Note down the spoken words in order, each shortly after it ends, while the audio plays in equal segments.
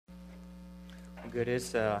Good.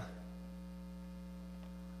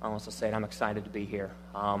 I want to say I'm excited to be here.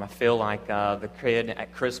 I feel like the kid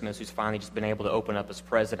at Christmas who's finally just been able to open up his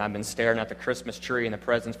present. I've been staring at the Christmas tree and the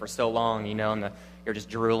presents for so long, and you're just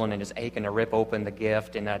drooling and just aching to rip open the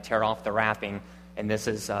gift and tear off the wrapping. And this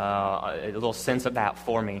is a little sense of that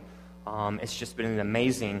for me. It's just been an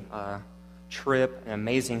amazing trip, an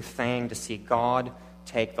amazing thing to see God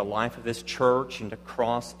take the life of this church and to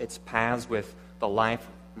cross its paths with the life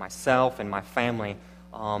of myself and my family.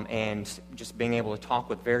 And just being able to talk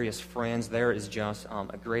with various friends, there is just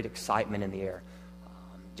a great excitement in the air.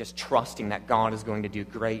 Just trusting that God is going to do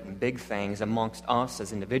great and big things amongst us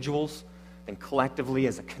as individuals, and collectively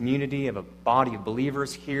as a community of a body of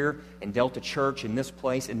believers here in Delta Church, in this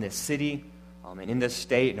place, in this city, and in this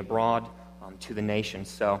state and abroad to the nation.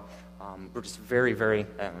 So we're just very, very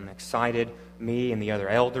excited, me and the other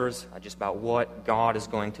elders, just about what God is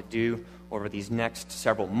going to do over these next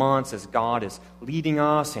several months as God is leading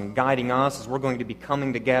us and guiding us, as we're going to be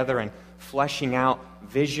coming together and fleshing out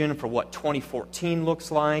vision for what 2014 looks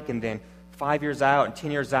like, and then 5 years out and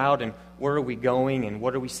 10 years out, and where are we going, and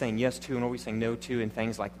what are we saying yes to, and what are we saying no to, and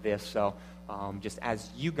things like this. So just as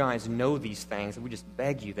you guys know these things, we just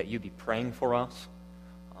beg you that you be praying for us,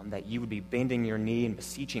 that you would be bending your knee and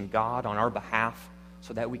beseeching God on our behalf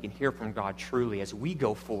so that we can hear from God truly as we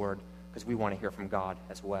go forward, because we want to hear from God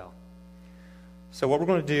as well. So what we're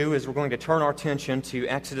going to do is we're going to turn our attention to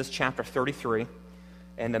Exodus chapter 33,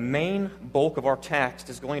 and the main bulk of our text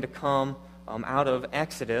is going to come out of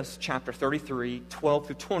Exodus chapter 33, 12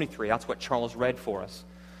 through 23. That's what Charles read for us.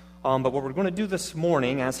 But what we're going to do this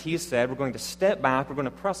morning, as he said, we're going to step back, we're going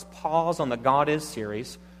to press pause on the God Is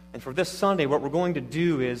series, and for this Sunday, what we're going to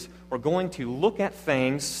do is we're going to look at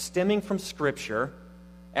things stemming from Scripture,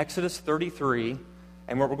 Exodus 33,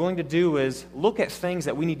 and what we're going to do is look at things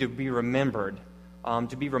that we need to be remembered,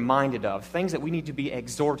 to be reminded of, things that we need to be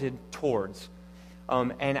exhorted towards.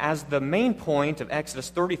 And as the main point of Exodus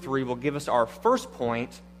 33 will give us our first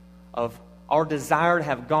point of our desire to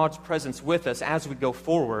have God's presence with us as we go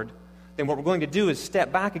forward, then what we're going to do is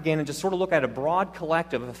step back again and just sort of look at a broad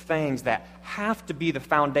collective of things that have to be the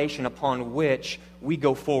foundation upon which we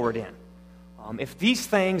go forward in. If these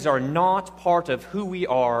things are not part of who we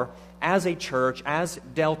are as a church, as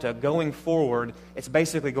Delta, going forward, it's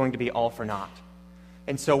basically going to be all for naught.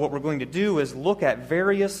 And so what we're going to do is look at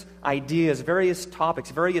various ideas, various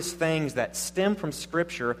topics, various things that stem from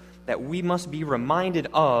Scripture that we must be reminded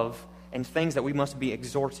of and things that we must be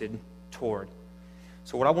exhorted toward.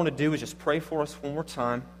 So what I want to do is just pray for us one more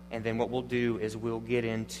time, and then what we'll do is we'll get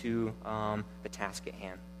into the task at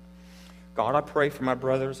hand. God, I pray for my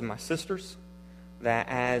brothers and my sisters that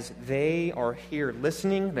as they are here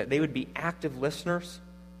listening, that they would be active listeners.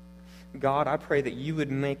 God, I pray that you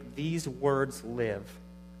would make these words live,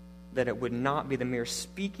 that it would not be the mere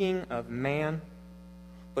speaking of man,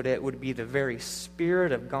 but it would be the very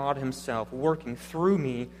Spirit of God Himself working through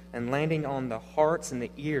me and landing on the hearts and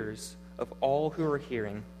the ears of all who are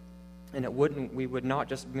hearing. And we would not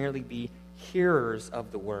just merely be hearers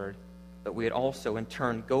of the word, but we would also in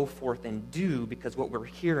turn go forth and do, because what we're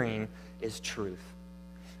hearing is truth.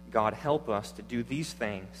 God, help us to do these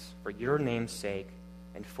things for your name's sake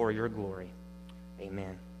and for your glory.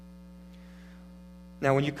 Amen.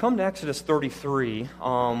 Now, when you come to Exodus 33,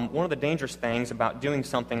 one of the dangerous things about doing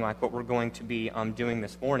something like what we're going to be doing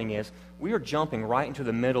this morning is we are jumping right into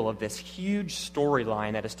the middle of this huge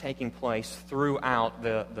storyline that is taking place throughout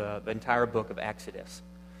the entire book of Exodus.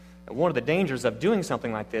 And one of the dangers of doing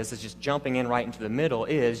something like this is just jumping in right into the middle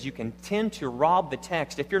is you can tend to rob the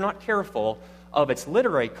text, if you're not careful, of its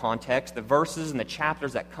literary context, the verses and the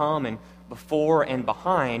chapters that come and before and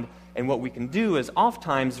behind. And what we can do is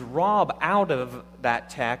oftentimes rob out of that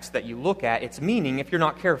text that you look at its meaning if you're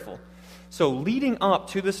not careful. So leading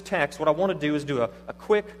up to this text, what I want to do is do a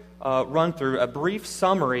quick run through, a brief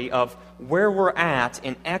summary of where we're at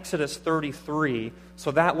in Exodus 33,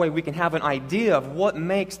 so that way we can have an idea of what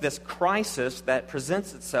makes this crisis that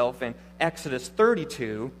presents itself in Exodus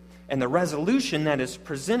 32 and the resolution that is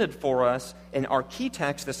presented for us in our key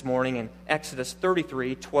text this morning in Exodus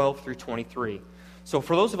 33, 12 through 23. So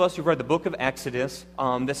for those of us who've read the book of Exodus,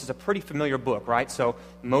 this is a pretty familiar book, right? So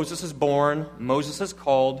Moses is born, Moses is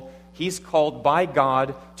called, he's called by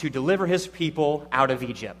God to deliver his people out of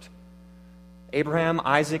Egypt. Abraham,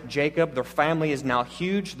 Isaac, Jacob, their family is now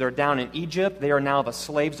huge. They're down in Egypt. They are now the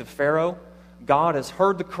slaves of Pharaoh. God has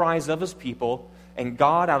heard the cries of his people, and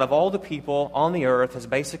God, out of all the people on the earth, has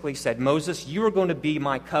basically said, Moses, you are going to be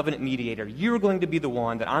my covenant mediator. You are going to be the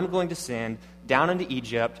one that I'm going to send down into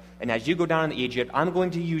Egypt, and as you go down into Egypt, I'm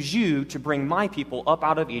going to use you to bring my people up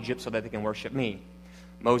out of Egypt so that they can worship me.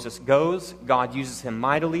 Moses goes. God uses him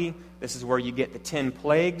mightily. This is where you get the 10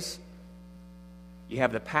 plagues. You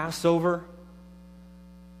have the Passover.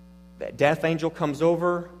 The death angel comes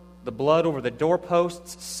over. The blood over the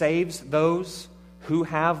doorposts saves those who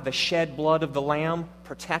have the shed blood of the Lamb,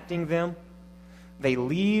 protecting them. They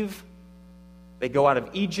leave. They go out of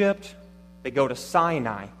Egypt. They go to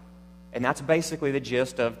Sinai. And that's basically the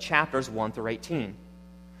gist of chapters 1 through 18.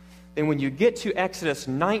 Then when you get to Exodus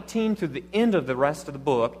 19 through the end of the rest of the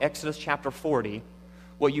book, Exodus chapter 40,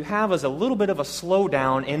 what you have is a little bit of a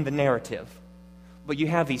slowdown in the narrative. But you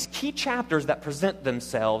have these key chapters that present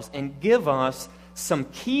themselves and give us some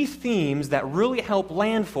key themes that really help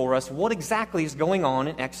land for us what exactly is going on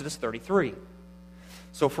in Exodus 33.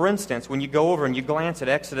 So for instance, when you go over and you glance at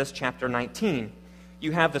Exodus chapter 19,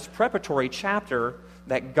 you have this preparatory chapter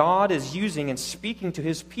that God is using and speaking to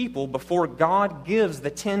his people before God gives the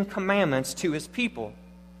 10 commandments to his people,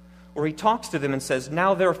 where he talks to them and says,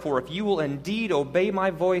 "Now therefore, if you will indeed obey my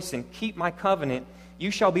voice and keep my covenant, you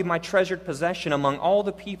shall be my treasured possession among all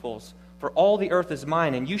the peoples, for all the earth is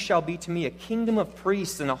mine, and you shall be to me a kingdom of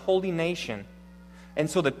priests and a holy nation." And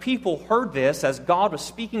so the people heard this as God was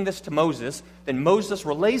speaking this to Moses. Then Moses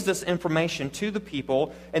relays this information to the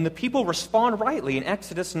people, and the people respond rightly in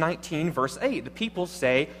Exodus 19, verse 8. The people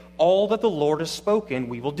say, "All that the Lord has spoken,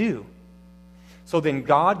 we will do." So then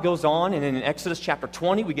God goes on, and in Exodus chapter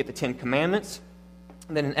 20, we get the 10 commandments.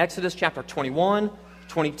 And then in Exodus chapter 21,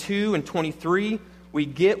 22, and 23, we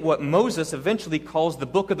get what Moses eventually calls the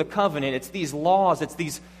Book of the Covenant. It's these laws, it's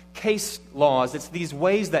these case laws, it's these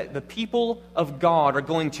ways that the people of God are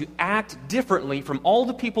going to act differently from all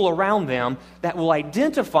the people around them that will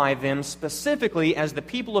identify them specifically as the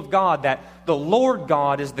people of God, that the Lord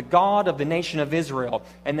God is the God of the nation of Israel,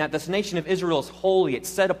 and that this nation of Israel is holy, it's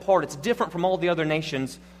set apart, it's different from all the other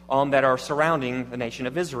nations that are surrounding the nation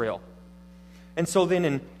of Israel. And so then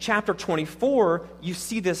in chapter 24, you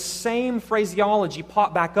see this same phraseology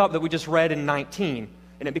pop back up that we just read in 19.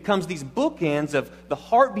 And it becomes these bookends of the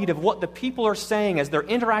heartbeat of what the people are saying as they're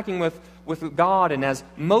interacting with God, and as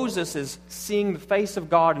Moses is seeing the face of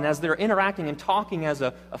God, and as they're interacting and talking as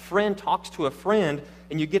a friend talks to a friend.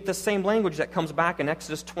 And you get the same language that comes back in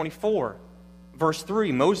Exodus 24. Verse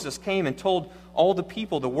 3, Moses came and told all the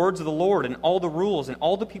people the words of the Lord and all the rules, and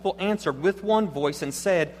all the people answered with one voice and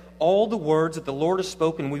said, "All the words that the Lord has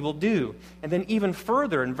spoken we will do." And then even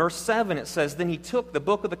further in verse 7 it says, "Then he took the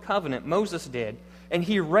book of the covenant," Moses did, "and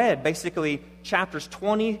he read," basically chapters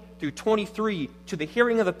 20 through 23, "to the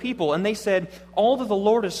hearing of the people. And they said, 'All that the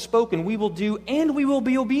Lord has spoken we will do, and we will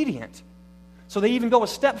be obedient.'" So they even go a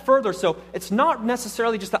step further. So it's not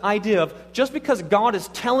necessarily just the idea of just because God is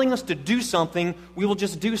telling us to do something, we will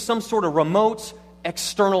just do some sort of remote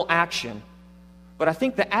external action. But I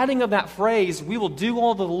think the adding of that phrase, "we will do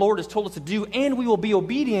all that the Lord has told us to do, and we will be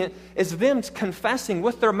obedient," is them confessing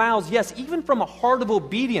with their mouths, yes, even from a heart of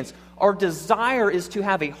obedience, our desire is to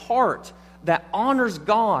have a heart that honors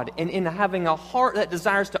God. And in having a heart that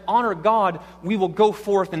desires to honor God, we will go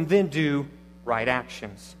forth and then do right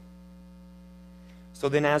actions. So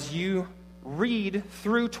then as you read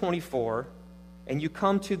through 24 and you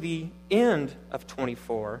come to the end of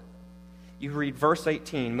 24, you read verse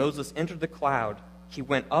 18, "Moses entered the cloud. He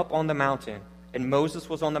went up on the mountain, and Moses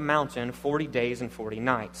was on the mountain 40 days and 40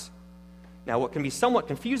 nights." Now, what can be somewhat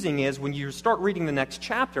confusing is when you start reading the next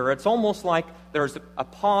chapter, it's almost like there's a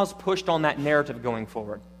pause pushed on that narrative going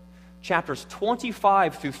forward. Chapters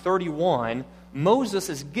 25 through 31, Moses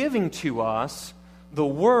is giving to us the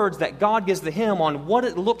words that God gives to him on what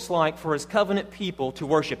it looks like for his covenant people to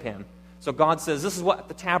worship him. So God says, this is what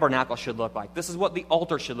the tabernacle should look like. This is what the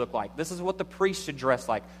altar should look like. This is what the priest should dress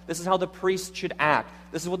like. This is how the priest should act.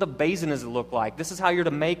 This is what the basin is to look like. This is how you're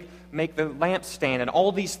to make the lampstand and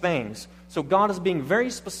all these things. So God is being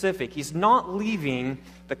very specific. He's not leaving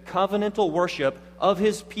the covenantal worship of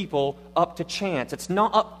his people up to chance. It's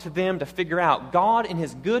not up to them to figure out. God in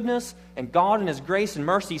his goodness and God in his grace and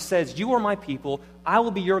mercy says, "You are my people. I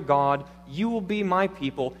will be your God. You will be my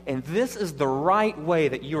people. And this is the right way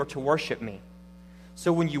that you are to worship me."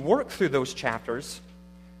 So when you work through those chapters,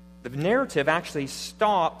 the narrative actually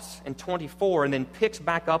stops in 24 and then picks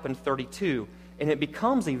back up in 32. And it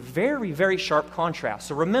becomes a very, very sharp contrast.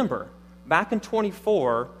 So remember, back in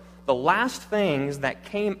 24, the last things that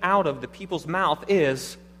came out of the people's mouth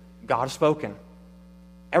is, "God has spoken.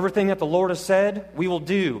 Everything that the Lord has said, we will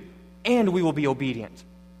do, and we will be obedient."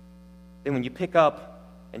 Then when you pick up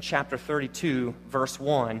in chapter 32, verse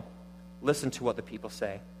 1, listen to what the people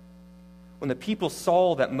say. "When the people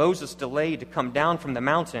saw that Moses delayed to come down from the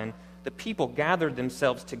mountain, the people gathered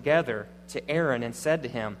themselves together to Aaron and said to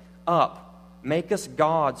him, 'Up, make us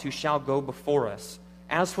gods who shall go before us.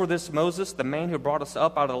 As for this Moses, the man who brought us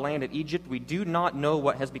up out of the land of Egypt, we do not know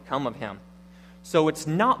what has become of him. So it's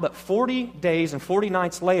not but 40 days and 40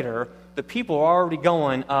 nights later, the people are already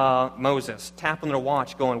going, Moses, tapping their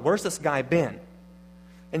watch, going, where's this guy been?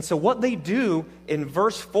 And so what they do in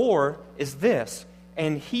verse 4 is this,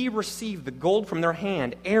 and he received the gold from their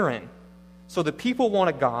hand, Aaron. So the people want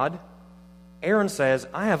a god. Aaron says,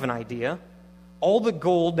 I have an idea. All the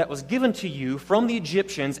gold that was given to you from the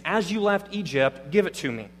Egyptians as you left Egypt, give it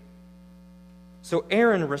to me. So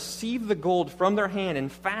Aaron received the gold from their hand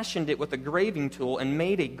and fashioned it with a graving tool and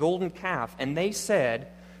made a golden calf. And they said,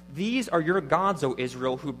 these are your gods, O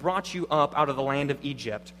Israel, who brought you up out of the land of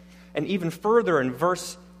Egypt. And even further in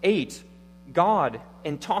verse 8, God,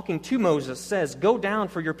 in talking to Moses, says, go down,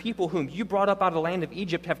 for your people whom you brought up out of the land of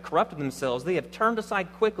Egypt have corrupted themselves. They have turned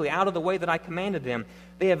aside quickly out of the way that I commanded them.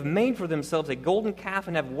 They have made for themselves a golden calf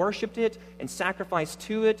and have worshipped it and sacrificed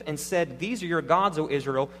to it and said, these are your gods, O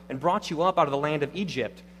Israel, and brought you up out of the land of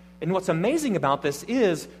Egypt. And what's amazing about this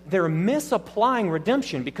is they're misapplying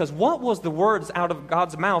redemption, because what was the words out of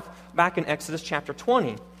God's mouth back in Exodus chapter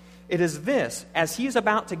 20? It is this, as he is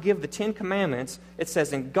about to give the 10 Commandments, it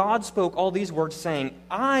says, and God spoke all these words, saying,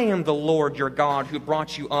 I am the Lord your God who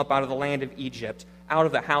brought you up out of the land of Egypt, out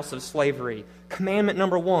of the house of slavery. Commandment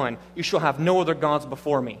number 1, you shall have no other gods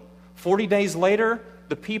before me. 40 days later,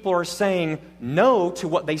 the people are saying no to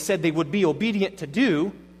what they said they would be obedient to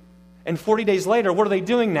do. And 40 days later, what are they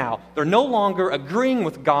doing now? They're no longer agreeing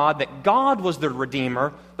with God that God was their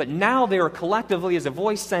Redeemer, but now they are collectively as a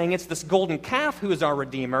voice saying it's this golden calf who is our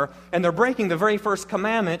Redeemer, and they're breaking the very first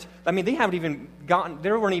commandment. I mean, they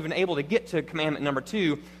weren't even able to get to commandment number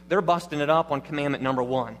 2. They're busting it up on commandment number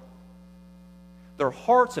 1. Their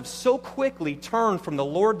hearts have so quickly turned from the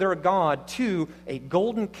Lord their God to a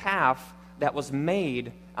golden calf that was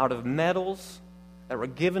made out of metals that were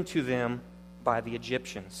given to them by the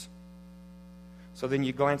Egyptians. So then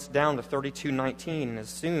you glance down to 32:19, and as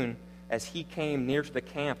soon as he came near to the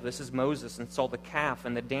camp, this is Moses, and saw the calf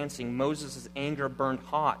and the dancing, Moses' anger burned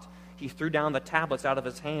hot. He threw down the tablets out of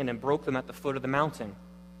his hand and broke them at the foot of the mountain.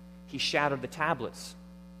 He shattered the tablets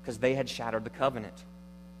because they had shattered the covenant.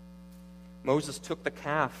 Moses took the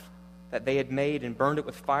calf that they had made and burned it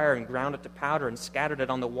with fire and ground it to powder and scattered it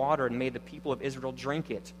on the water and made the people of Israel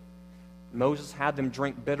drink it. Moses had them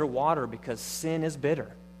drink bitter water because sin is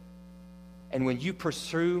bitter. And when you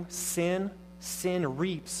pursue sin, sin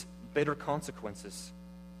reaps bitter consequences.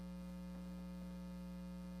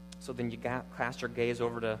 So then you cast your gaze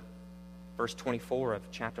over to verse 24 of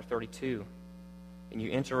chapter 32, and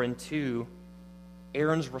you enter into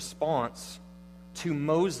Aaron's response to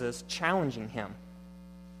Moses challenging him.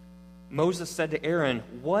 Moses said to Aaron,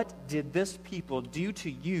 what did this people do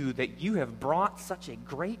to you that you have brought such a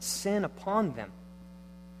great sin upon them?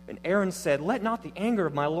 And Aaron said, let not the anger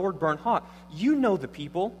of my Lord burn hot. You know the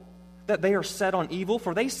people, that they are set on evil,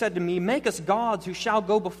 for they said to me, make us gods who shall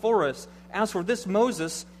go before us. As for this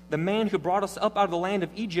Moses, the man who brought us up out of the land of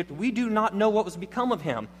Egypt, we do not know what was become of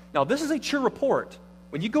him. Now, this is a true report.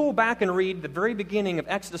 When you go back and read the very beginning of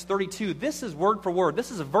Exodus 32, this is word for word.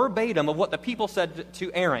 This is a verbatim of what the people said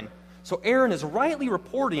to Aaron. So Aaron is rightly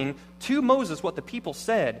reporting to Moses what the people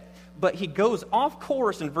said, but he goes off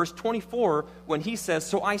course in verse 24 when he says,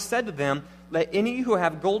 so I said to them, let any who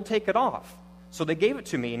have gold take it off. So they gave it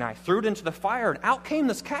to me, and I threw it into the fire, and out came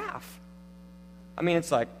this calf. I mean,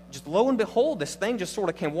 it's like, just lo and behold, this thing just sort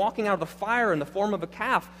of came walking out of the fire in the form of a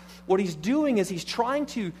calf. What he's doing is he's trying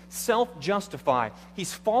to self-justify.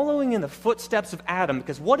 He's following in the footsteps of Adam,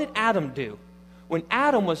 because what did Adam do? When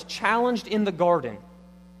Adam was challenged in the garden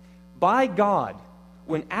by God,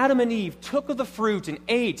 when Adam and Eve took of the fruit and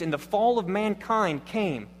ate and the fall of mankind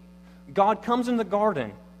came, God comes in the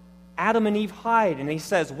garden. Adam and Eve hide, and he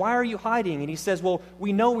says, why are you hiding? And he says, well,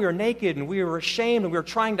 we know we are naked and we are ashamed and we are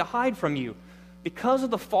trying to hide from you. Because of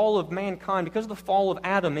the fall of mankind, because of the fall of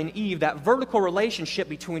Adam and Eve, that vertical relationship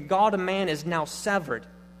between God and man is now severed.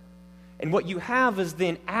 And what you have is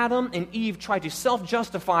then Adam and Eve try to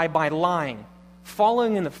self-justify by lying,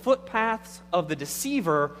 following in the footpaths of the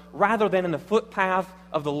deceiver rather than in the footpath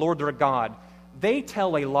of the Lord their God. They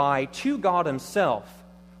tell a lie to God himself.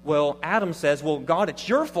 Well, Adam says, well, God, it's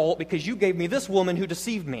your fault because you gave me this woman who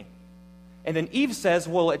deceived me. And then Eve says,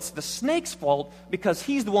 well, it's the snake's fault because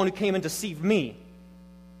he's the one who came and deceived me.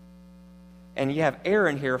 And you have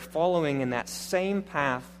Aaron here following in that same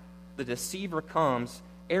path. The deceiver comes.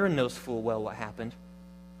 Aaron knows full well what happened.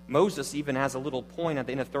 Moses even has a little point at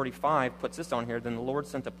the end of 35, puts this on here, then the Lord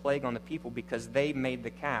sent a plague on the people because they made the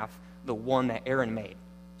calf, the one that Aaron made.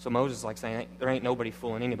 So Moses is like saying, there ain't nobody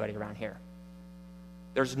fooling anybody around here.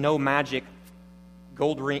 There's no magic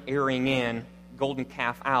gold earring in, golden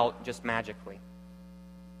calf out just magically.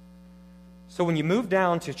 So when you move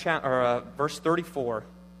down to verse 34,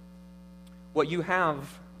 what you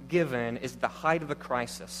have given is the height of the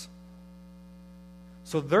crisis.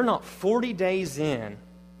 So they're not 40 days in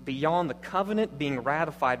beyond the covenant being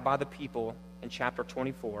ratified by the people in chapter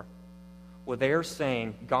 24, where they're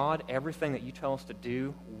saying, God, everything that you tell us to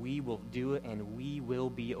do, we will do it and we will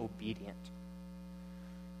be obedient.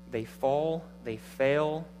 They fall, they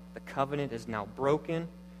fail, the covenant is now broken,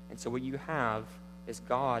 and so what you have is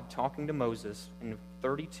God talking to Moses in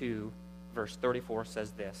 32, verse 34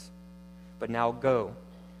 says this, But now go,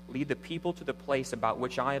 lead the people to the place about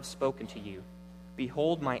which I have spoken to you.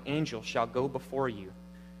 Behold, my angel shall go before you.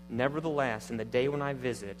 Nevertheless, in the day when I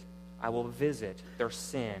will visit their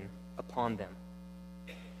sin upon them.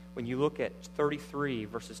 When you look at 33,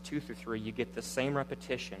 verses 2 through 3, you get the same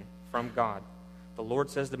repetition from God. The Lord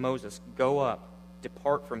says to Moses, Go up,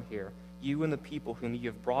 depart from here, you and the people whom you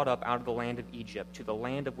have brought up out of the land of Egypt, to the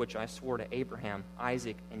land of which I swore to Abraham,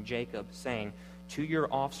 Isaac, and Jacob, saying, To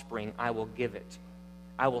your offspring I will give it.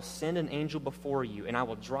 I will send an angel before you, and I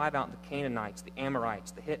will drive out the Canaanites, the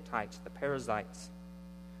Amorites, the Hittites, the Perizzites,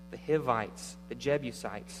 the Hivites, the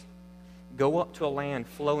Jebusites. Go up to a land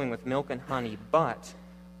flowing with milk and honey, but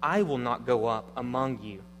I will not go up among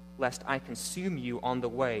you, lest I consume you on the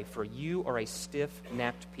way, for you are a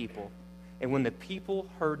stiff-necked people. And when the people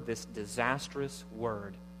heard this disastrous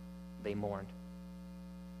word, they mourned.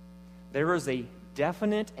 There is a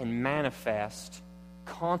definite and manifest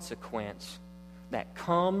consequence that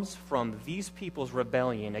comes from these people's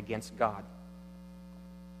rebellion against God.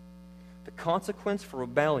 The consequence for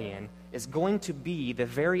rebellion is going to be the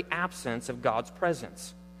very absence of God's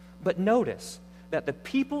presence. But notice that the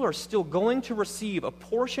people are still going to receive a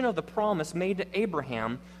portion of the promise made to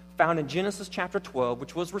Abraham found in Genesis chapter 12,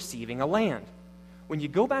 which was receiving a land. When you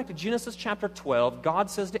go back to Genesis chapter 12,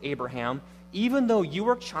 God says to Abraham, even though you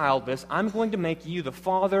are childless, I'm going to make you the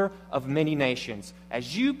father of many nations.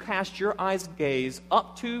 As you cast your eyes gaze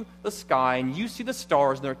up to the sky and you see the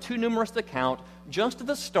stars, and they're too numerous to count, just as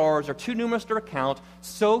the stars are too numerous to count,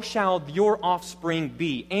 so shall your offspring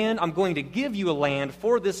be. And I'm going to give you a land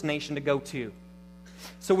for this nation to go to.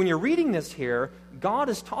 So when you're reading this here, God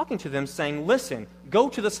is talking to them saying, listen, go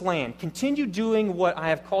to this land. Continue doing what I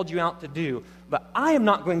have called you out to do. But I am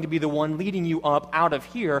not going to be the one leading you up out of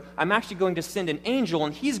here. I'm actually going to send an angel,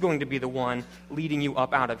 and he's going to be the one leading you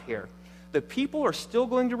up out of here. The people are still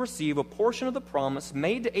going to receive a portion of the promise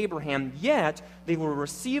made to Abraham, yet they will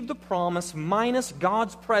receive the promise minus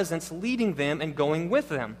God's presence leading them and going with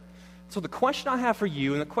them. So the question I have for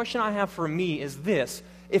you and the question I have for me is this.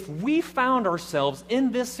 If we found ourselves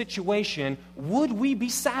in this situation, would we be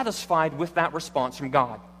satisfied with that response from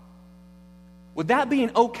God? Would that be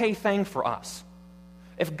an okay thing for us?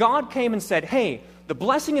 If God came and said, hey, the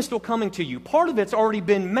blessing is still coming to you. Part of it's already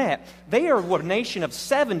been met. They are a nation of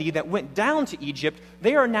 70 that went down to Egypt.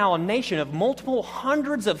 They are now a nation of multiple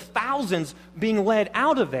hundreds of thousands being led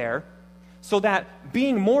out of there, so that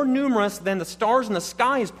being more numerous than the stars in the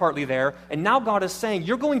sky is partly there. And now God is saying,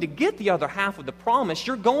 you're going to get the other half of the promise.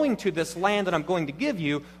 You're going to this land that I'm going to give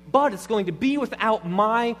you, but it's going to be without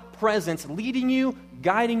my presence leading you,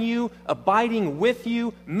 guiding you, abiding with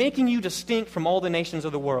you, making you distinct from all the nations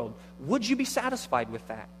of the world. Would you be satisfied with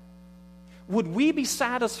that? Would we be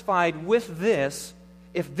satisfied with this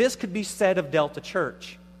if this could be said of Delta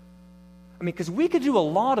Church? I mean, because we could do a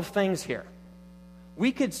lot of things here.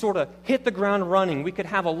 We could sort of hit the ground running. We could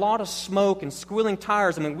have a lot of smoke and squealing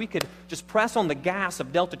tires. I mean, we could just press on the gas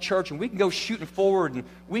of Delta Church and we could go shooting forward and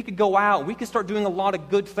we could go out. We could start doing a lot of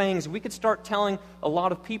good things. We could start telling a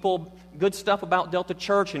lot of people good stuff about Delta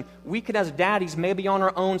Church, and we could, as daddies, maybe on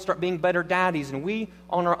our own start being better daddies, and we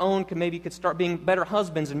on our own could start being better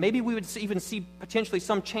husbands, and maybe we would even see potentially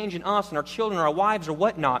some change in us and our children or our wives or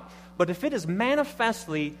whatnot. But if it is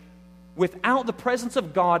manifestly without the presence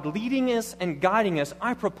of God leading us and guiding us,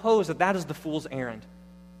 I propose that that is the fool's errand.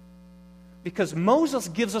 Because Moses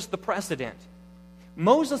gives us the precedent.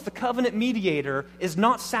 Moses, the covenant mediator, is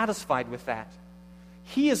not satisfied with that.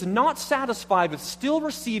 He is not satisfied with still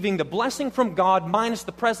receiving the blessing from God minus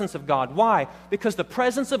the presence of God. Why? Because the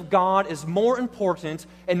presence of God is more important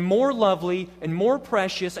and more lovely and more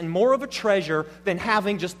precious and more of a treasure than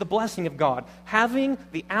having just the blessing of God. Having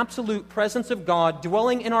the absolute presence of God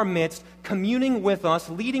dwelling in our midst, communing with us,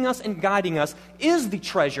 leading us and guiding us is the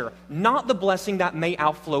treasure, not the blessing that may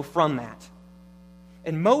outflow from that.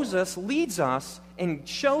 And Moses leads us and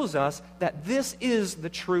shows us that this is the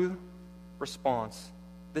true response.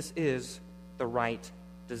 This is the right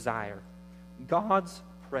desire. God's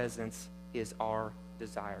presence is our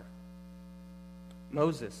desire.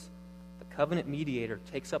 Moses, the covenant mediator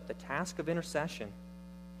takes up the task of intercession,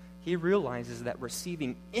 he realizes that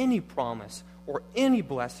receiving any promise or any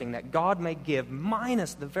blessing that God may give,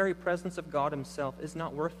 minus the very presence of God himself, is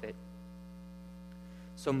not worth it.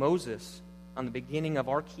 So Moses, on the beginning of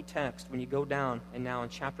our key text, when you go down, and now in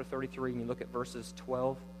chapter 33, and you look at verses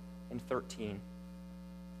 12 and 13,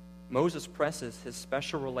 Moses presses his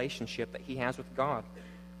special relationship that he has with God.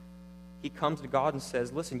 He comes to God and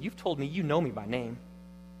says, listen, you've told me you know me by name.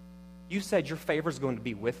 You said your favor is going to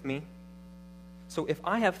be with me. So if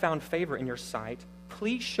I have found favor in your sight,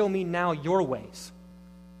 please show me now your ways.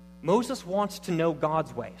 Moses wants to know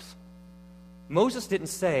God's ways. Moses didn't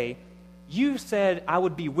say, you said I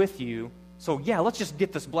would be with you, so yeah, let's just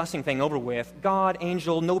get this blessing thing over with. God,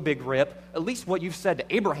 angel, no big rip. At least what you've said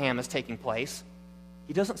to Abraham is taking place.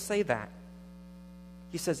 He doesn't say that.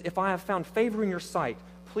 He says, if I have found favor in your sight,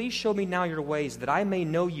 please show me now your ways, that I may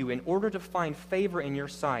know you in order to find favor in your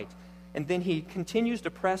sight. And then he continues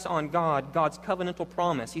to press on God's covenantal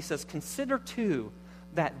promise. He says, consider too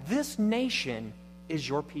that this nation is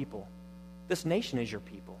your people. This nation is your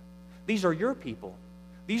people. These are your people.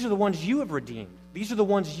 These are the ones you have redeemed. These are the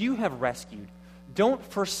ones you have rescued. Don't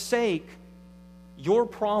forsake your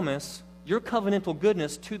promise, your covenantal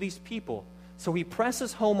goodness to these people. So he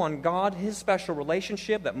presses home on God, his special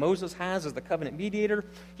relationship that Moses has as the covenant mediator.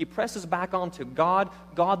 He presses back onto God.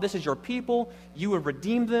 God, this is your people. You have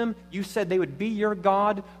redeemed them. You said they would be your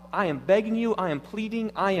God. I am begging you. I am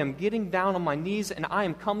pleading. I am getting down on my knees, and I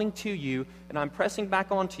am coming to you, and I'm pressing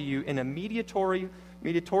back onto you in a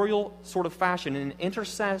mediatorial sort of fashion, and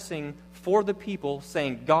intercessing for the people,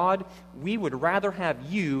 saying, God, we would rather have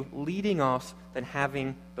you leading us than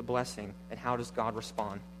having the blessing. And how does God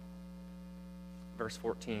respond? Verse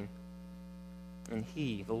 14, and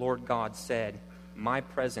he, the Lord God, said, my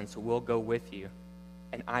presence will go with you,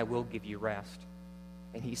 and I will give you rest.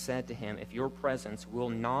 And he said to him, if your presence will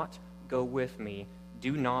not go with me,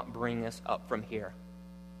 do not bring us up from here.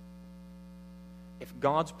 If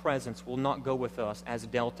God's presence will not go with us as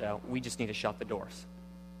Delta, we just need to shut the doors.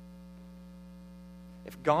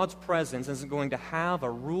 If God's presence isn't going to have a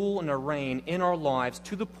rule and a reign in our lives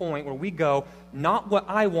to the point where we go, not what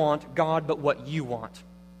I want, God, but what you want.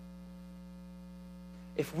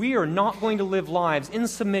 If we are not going to live lives in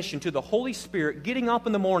submission to the Holy Spirit, getting up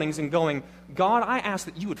in the mornings and going, God, I ask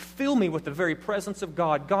that you would fill me with the very presence of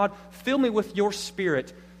God. God, fill me with your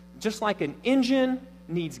Spirit. Just like an engine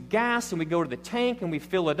needs gas and we go to the tank and we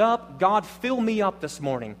fill it up, God, fill me up this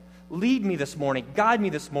morning. Lead me this morning. Guide me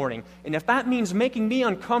this morning. And if that means making me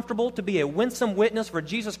uncomfortable to be a winsome witness for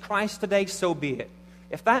Jesus Christ today, so be it.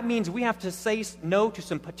 If that means we have to say no to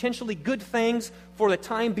some potentially good things for the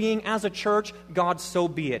time being as a church, God, so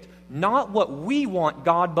be it. Not what we want,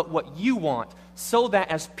 God, but what you want. So that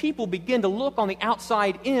as people begin to look on the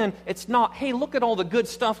outside in, it's not, hey, look at all the good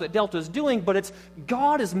stuff that Delta is doing, but it's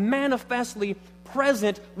God is manifestly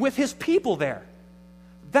present with his people there.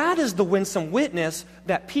 That is the winsome witness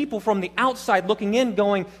that people from the outside looking in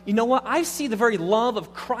going, you know what, I see the very love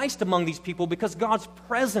of Christ among these people because God's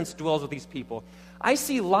presence dwells with these people. I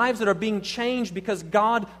see lives that are being changed because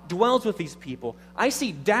God dwells with these people. I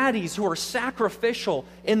see daddies who are sacrificial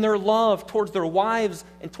in their love towards their wives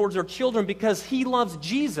and towards their children because he loves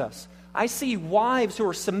Jesus. I see wives who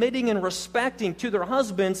are submitting and respecting to their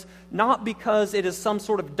husbands not because it is some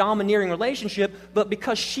sort of domineering relationship, but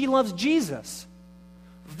because she loves Jesus.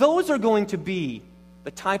 Those are going to be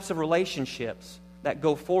the types of relationships that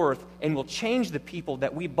go forth and will change the people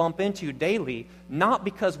that we bump into daily, not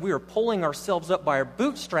because we are pulling ourselves up by our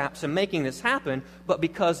bootstraps and making this happen, but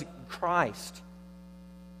because Christ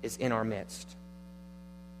is in our midst.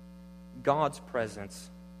 God's presence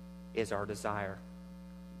is our desire.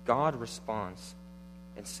 God responds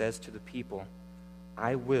and says to the people,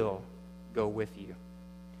 I will go with you.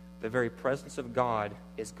 The very presence of God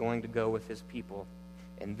is going to go with his people.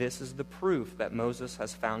 And this is the proof that Moses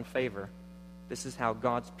has found favor. This is how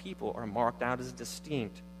God's people are marked out as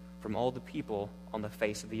distinct from all the people on the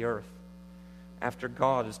face of the earth. After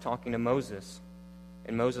God is talking to Moses,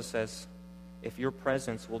 and Moses says, if your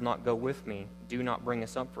presence will not go with me, do not bring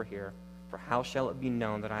us up for here. For how shall it be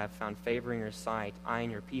known that I have found favor in your sight, I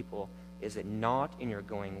and your people? Is it not in your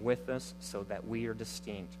going with us so that we are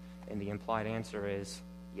distinct? And the implied answer is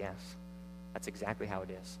yes. That's exactly how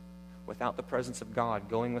it is. Without the presence of God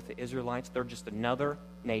going with the Israelites, they're just another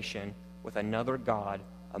nation with another God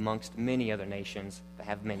amongst many other nations that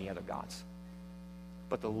have many other gods.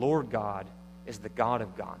 But the Lord God is the God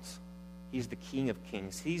of gods. He's the King of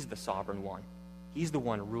kings. He's the sovereign one. He's the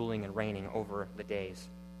one ruling and reigning over the days.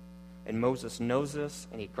 And Moses knows this,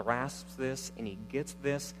 and he grasps this, and he gets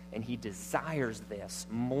this, and he desires this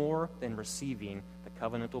more than receiving the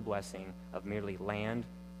covenantal blessing of merely land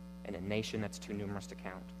and a nation that's too numerous to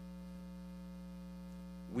count.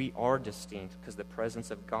 We are distinct because the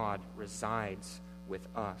presence of God resides with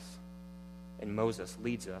us. And Moses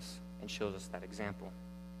leads us and shows us that example.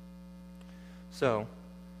 So,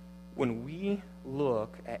 when we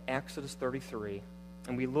look at Exodus 33,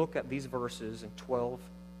 and we look at these verses in 12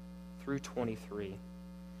 through 23,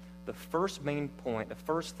 the first main point, the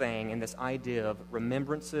first thing in this idea of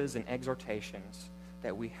remembrances and exhortations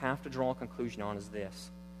that we have to draw a conclusion on is this: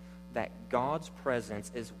 that God's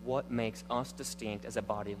presence is what makes us distinct as a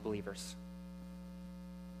body of believers.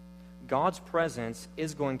 God's presence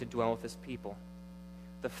is going to dwell with his people.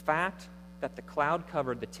 The fact that the cloud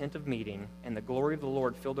covered the tent of meeting and the glory of the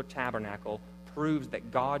Lord filled their tabernacle proves that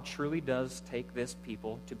God truly does take this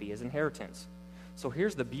people to be his inheritance. So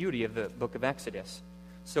here's the beauty of the book of Exodus.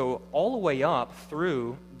 So all the way up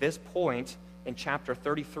through this point in chapter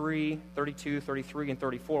 33, 32, 33, and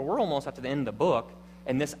 34, we're almost at the end of the book.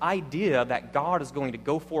 And this idea that God is going to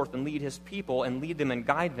go forth and lead his people and lead them and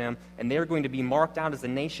guide them, and they're going to be marked out as a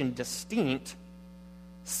nation distinct,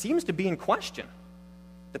 seems to be in question.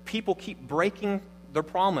 The people keep breaking their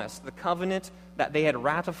promise, the covenant that they had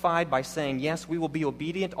ratified by saying, yes, we will be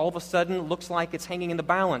obedient. All of a sudden, it looks like it's hanging in the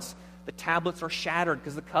balance. The tablets are shattered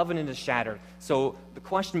because the covenant is shattered. So the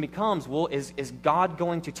question becomes, well, is God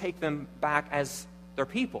going to take them back as their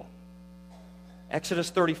people? Exodus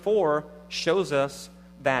 34 shows us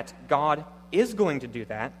that God is going to do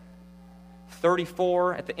that.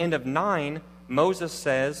 34, at the end of 9, Moses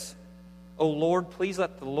says, O Lord, please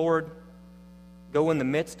let the Lord go in the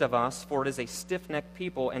midst of us, for it is a stiff-necked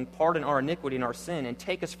people, and pardon our iniquity and our sin, and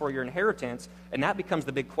take us for your inheritance. And that becomes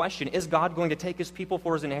the big question. Is God going to take his people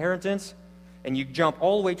for his inheritance? And you jump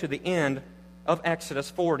all the way to the end of Exodus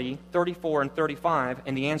 40, 34, and 35,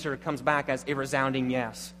 and the answer comes back as a resounding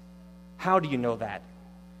yes. How do you know that?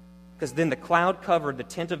 Because then the cloud covered the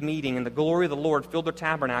tent of meeting, and the glory of the Lord filled the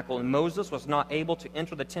tabernacle, and Moses was not able to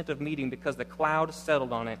enter the tent of meeting because the cloud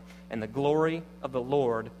settled on it, and the glory of the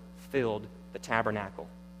Lord filled the tabernacle.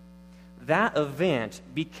 That event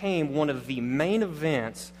became one of the main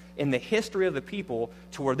events in the history of the people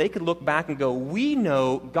to where they could look back and go, we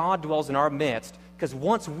know God dwells in our midst, because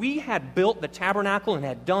once we had built the tabernacle and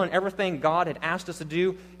had done everything God had asked us to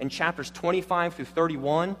do in chapters 25 through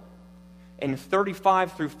 31, and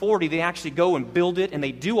 35 through 40, they actually go and build it, and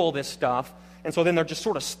they do all this stuff. And so then they're just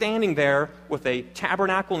sort of standing there with a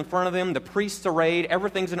tabernacle in front of them, the priests arrayed,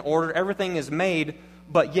 everything's in order, everything is made,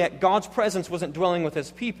 but yet God's presence wasn't dwelling with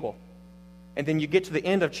his people. And then you get to the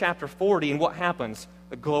end of chapter 40, and what happens?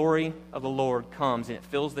 The glory of the Lord comes, and it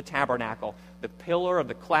fills the tabernacle. The pillar of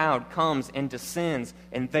the cloud comes and descends,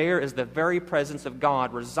 and there is the very presence of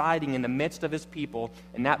God residing in the midst of his people,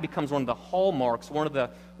 and that becomes one of the hallmarks, one of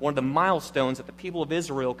the milestones that the people of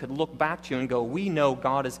Israel could look back to and go, we know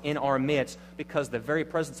God is in our midst because the very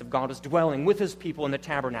presence of God is dwelling with his people in the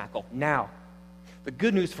tabernacle. Now, the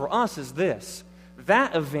good news for us is this.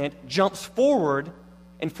 That event jumps forward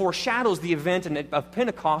and foreshadows the event of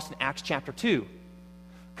Pentecost in Acts chapter 2.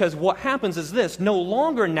 Because what happens is this: no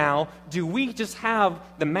longer now do we just have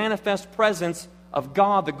the manifest presence of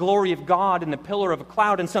God, the glory of God in the pillar of a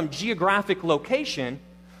cloud in some geographic location,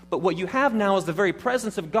 but what you have now is the very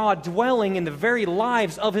presence of God dwelling in the very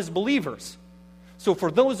lives of his believers. So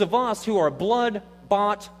for those of us who are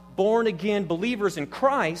blood-bought, born-again believers in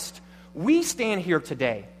Christ, we stand here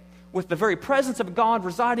today with the very presence of God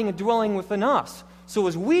residing and dwelling within us. So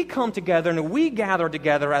as we come together and we gather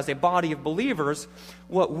together as a body of believers,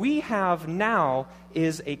 what we have now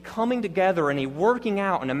is a coming together and a working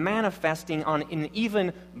out and a manifesting on an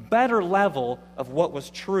even better level of what was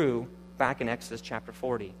true back in Exodus chapter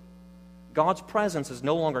 40. God's presence is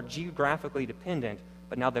no longer geographically dependent,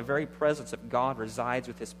 but now the very presence of God resides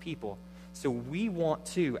with his people. So we want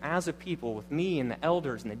to, as a people, with me and the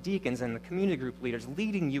elders and the deacons and the community group leaders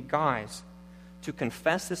leading you guys, to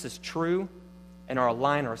confess this is true and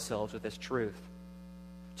align ourselves with this truth.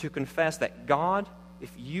 To confess that God,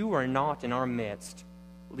 if you are not in our midst,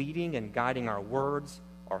 leading and guiding our words,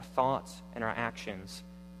 our thoughts, and our actions,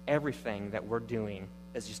 everything that we're doing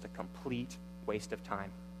is just a complete waste of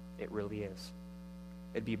time. It really is.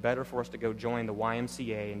 It'd be better for us to go join the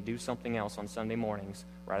YMCA and do something else on Sunday mornings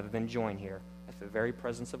rather than join here if the very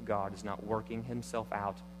presence of God is not working himself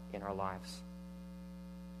out in our lives.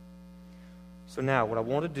 So now what I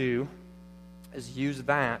want to do is use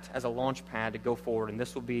that as a launch pad to go forward, and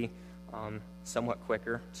this will be somewhat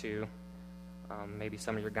quicker to maybe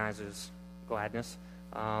some of your guys' gladness.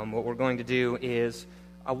 What we're going to do is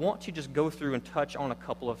I want to just go through and touch on a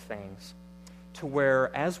couple of things to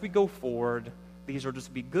where, as we go forward, these are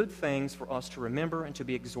just be good things for us to remember and to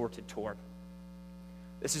be exhorted toward.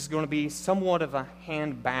 This is going to be somewhat of a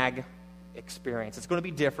handbag experience. It's going to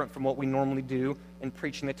be different from what we normally do in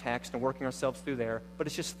preaching the text and working ourselves through there, but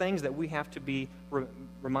it's just things that we have to be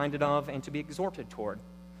reminded of and to be exhorted toward.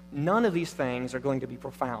 None of these things are going to be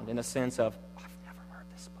profound in a sense of, I've never heard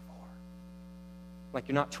this before. Like,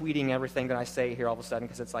 you're not tweeting everything that I say here all of a sudden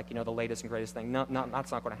because it's like, the latest and greatest thing. No,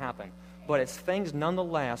 that's not going to happen. But it's things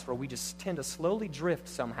nonetheless where we just tend to slowly drift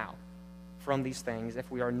somehow from these things if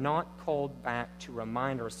we are not called back to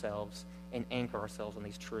remind ourselves and anchor ourselves on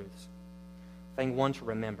these truths. Thing one to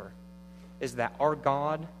remember is that our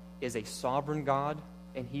God is a sovereign God,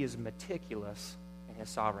 and He is meticulous in His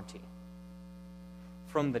sovereignty.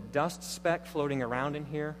 From the dust speck floating around in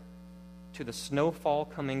here to the snowfall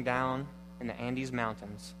coming down in the Andes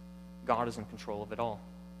Mountains, God is in control of it all.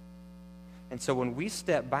 And so when we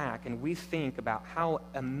step back and we think about how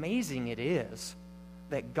amazing it is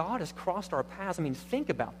that God has crossed our paths, think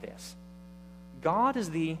about this. God is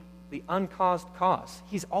the uncaused cause.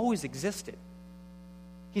 He's always existed.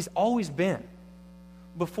 He's always been.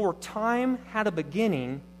 Before time had a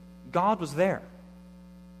beginning, God was there.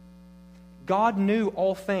 God knew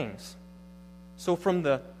all things. So from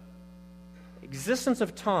the existence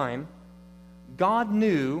of time, God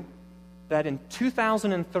knew that in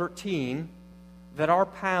 2013 that our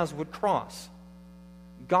paths would cross.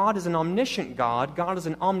 God is an omniscient God. God is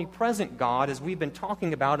an omnipresent God, as we've been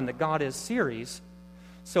talking about in the God Is series.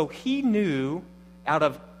 So He knew out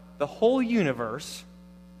of the whole universe,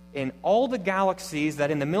 in all the galaxies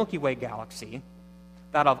that in the Milky Way galaxy,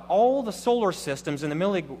 that of all the solar systems in the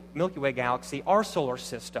Milky Way galaxy, our solar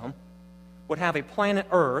system would have a planet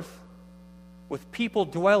Earth with people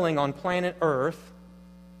dwelling on planet Earth,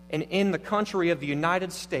 and in the country of the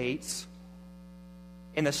United States,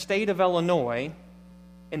 in the state of Illinois,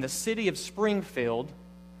 in the city of Springfield,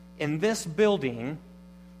 in this building,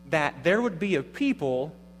 that there would be a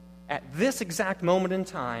people at this exact moment in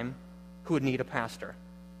time who would need a pastor.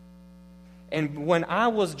 And when I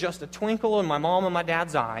was just a twinkle in my mom and my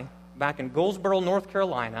dad's eye, back in Goldsboro, North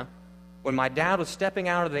Carolina, when my dad was stepping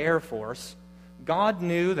out of the Air Force, God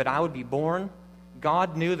knew that I would be born.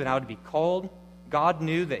 God knew that I would be called. God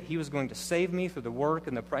knew that He was going to save me through the work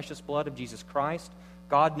and the precious blood of Jesus Christ.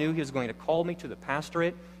 God knew He was going to call me to the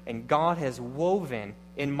pastorate. And God has woven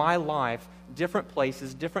in my life different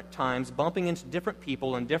places, different times, bumping into different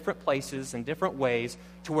people in different places in different ways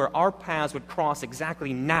to where our paths would cross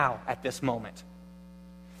exactly now at this moment.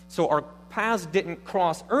 So our paths didn't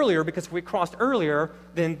cross earlier, because if we crossed earlier,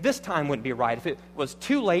 then this time wouldn't be right. If it was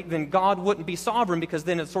too late, then God wouldn't be sovereign, because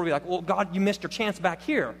then it'd sort of be like, well, God, you missed your chance back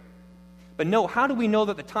here. But no, how do we know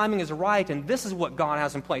that the timing is right and this is what God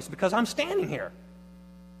has in place? Because I'm standing here,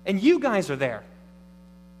 and you guys are there.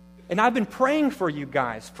 And I've been praying for you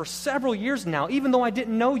guys for several years now, even though I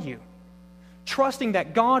didn't know you. Trusting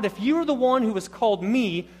that, God, if you're the one who has called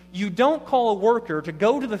me, you don't call a worker to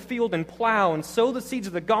go to the field and plow and sow the seeds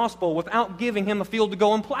of the gospel without giving him a field to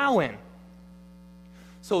go and plow in.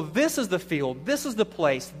 So this is the field, this is the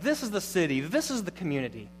place, this is the city, this is the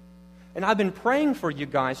community. And I've been praying for you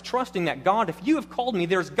guys, trusting that, God, if you have called me,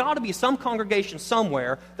 there's got to be some congregation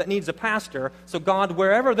somewhere that needs a pastor. So God,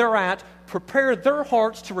 wherever they're at, prepare their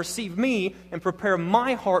hearts to receive me and prepare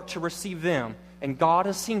my heart to receive them. And God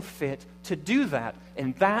has seen fit to do that.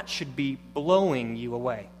 And that should be blowing you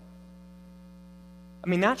away. I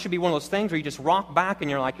mean, that should be one of those things where you just rock back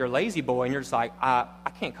and you're like, you're a lazy boy, and you're just like,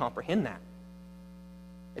 I can't comprehend that.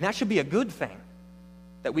 And that should be a good thing,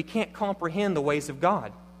 that we can't comprehend the ways of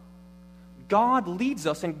God. God leads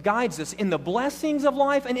us and guides us in the blessings of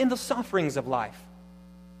life and in the sufferings of life.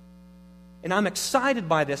 And I'm excited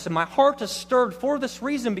by this, and my heart is stirred for this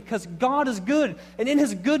reason, because God is good, and in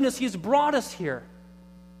His goodness He has brought us here.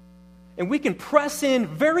 And we can press in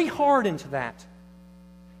very hard into that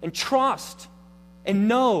and trust and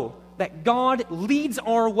know that God leads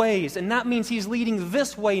our ways, and that means He's leading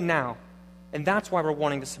this way now. And that's why we're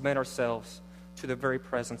wanting to submit ourselves to the very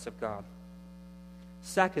presence of God.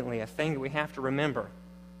 Secondly, a thing that we have to remember: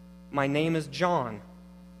 my name is John,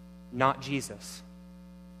 not Jesus.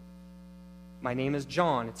 My name is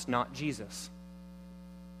John, it's not Jesus.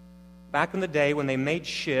 Back in the day when they made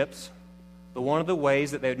ships, one of the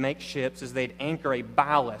ways that they would make ships is they'd anchor a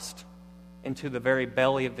ballast into the very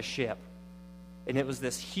belly of the ship. And it was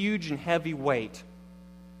this huge and heavy weight.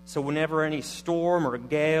 So whenever any storm or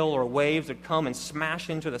gale or waves would come and smash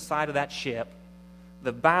into the side of that ship,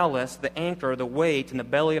 the ballast, the anchor, the weight in the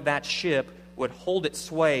belly of that ship would hold its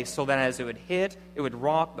sway so that as it would hit, it would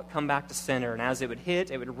rock but come back to center. And as it would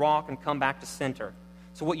hit, it would rock and come back to center.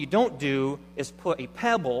 So what you don't do is put a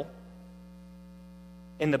pebble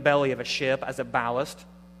in the belly of a ship as a ballast,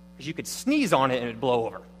 because you could sneeze on it and it would blow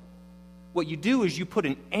over. What you do is you put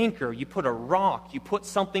an anchor, you put a rock, you put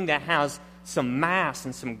something that has some mass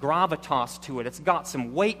and some gravitas to it. It's got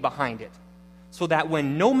some weight behind it, so that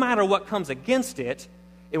when no matter what comes against it,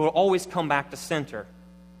 it will always come back to center.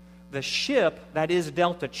 The ship that is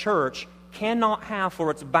Delta Church cannot have for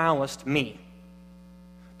its ballast me.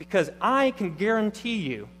 Because I can guarantee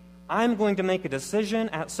you, I'm going to make a decision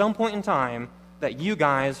at some point in time that you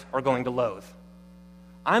guys are going to loathe.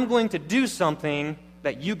 I'm going to do something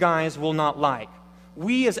that you guys will not like.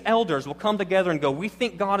 We as elders will come together and go, we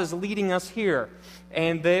think God is leading us here,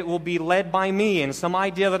 and that it will be led by me and some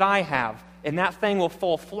idea that I have. And that thing will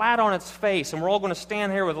fall flat on its face, and we're all going to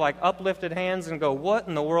stand here with like uplifted hands and go, what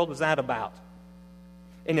in the world was that about?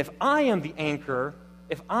 And if I am the anchor,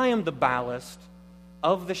 if I am the ballast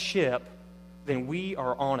of the ship, then we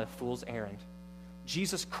are on a fool's errand.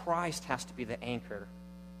 Jesus Christ has to be the anchor.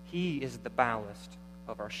 He is the ballast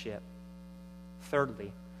of our ship.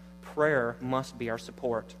 Thirdly, prayer must be our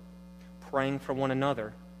support. Praying for one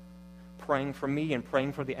another, praying for me and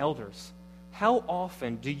praying for the elders. How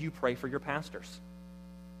often do you pray for your pastors?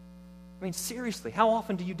 I mean, seriously, how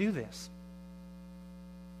often do you do this?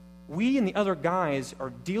 We and the other guys are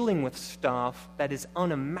dealing with stuff that is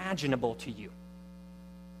unimaginable to you,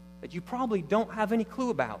 that you probably don't have any clue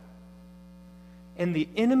about. And the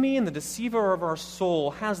enemy and the deceiver of our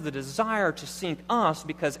soul has the desire to sink us,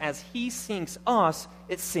 because as he sinks us,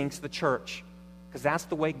 it sinks the church. Because that's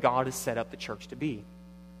the way God has set up the church to be.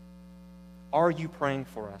 Are you praying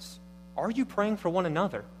for us? Are you praying for one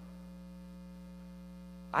another?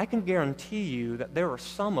 I can guarantee you that there are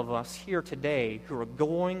some of us here today who are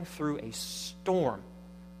going through a storm.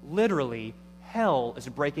 Literally, hell is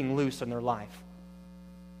breaking loose in their life.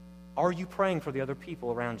 Are you praying for the other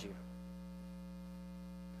people around you?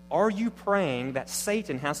 Are you praying that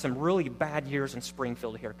Satan has some really bad years in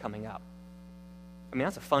Springfield here coming up? I mean,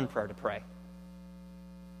 that's a fun prayer to pray.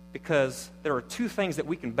 Because there are two things that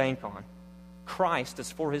we can bank on. Christ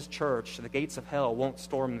is for his church, so the gates of hell won't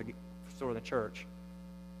storm the church.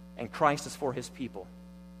 And Christ is for his people.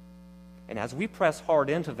 And as we press hard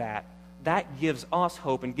into that, that gives us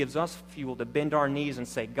hope and gives us fuel to bend our knees and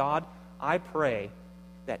say, God, I pray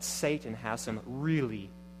that Satan has some really,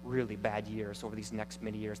 really bad years over these next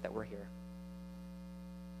many years that we're here.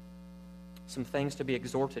 Some things to be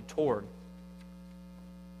exhorted toward.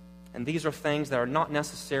 And these are things that are not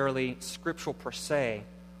necessarily scriptural per se,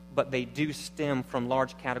 but they do stem from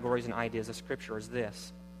large categories and ideas of Scripture, is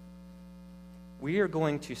this. We are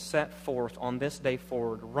going to set forth on this day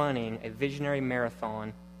forward running a visionary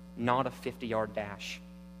marathon, not a 50-yard dash.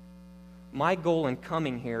 My goal in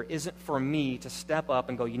coming here isn't for me to step up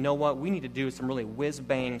and go, you know what, we need to do some really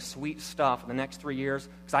whiz-bang, sweet stuff in the next 3 years,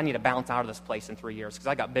 because I need to bounce out of this place in 3 years, because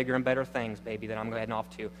I got bigger and better things, baby, that I'm heading off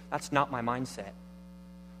to. That's not my mindset.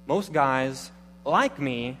 Most guys, like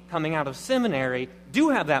me, coming out of seminary, do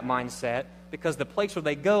have that mindset, because the place where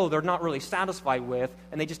they go, they're not really satisfied with,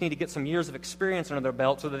 and they just need to get some years of experience under their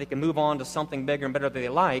belt so that they can move on to something bigger and better that they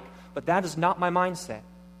like. But that is not my mindset.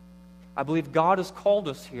 I believe God has called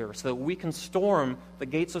us here so that we can storm the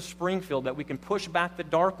gates of Springfield, that we can push back the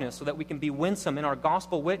darkness, so that we can be winsome in our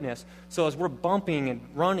gospel witness. So as we're bumping and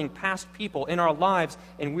running past people in our lives,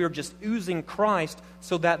 and we're just oozing Christ,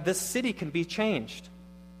 so that this city can be changed.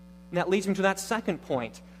 And that leads me to that second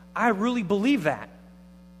point. I really believe that.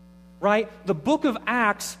 Right? The book of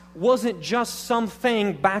Acts wasn't just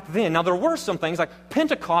something back then. Now, there were some things, like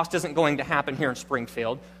Pentecost isn't going to happen here in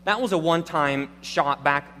Springfield. That was a one-time shot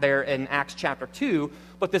back there in Acts chapter 2.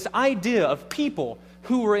 But this idea of people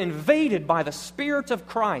who were invaded by the Spirit of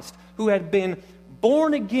Christ, who had been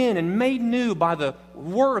born again and made new by the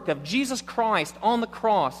work of Jesus Christ on the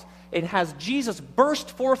cross, it has Jesus burst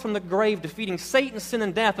forth from the grave, defeating Satan, sin,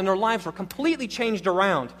 and death, and their lives were completely changed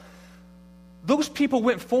around. Those people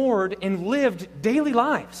went forward and lived daily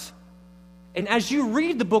lives. And as you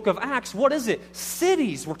read the book of Acts, what is it?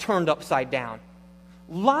 Cities were turned upside down.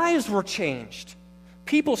 Lives were changed.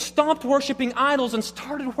 People stopped worshiping idols and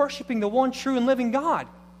started worshiping the one true and living God.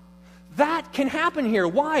 That can happen here.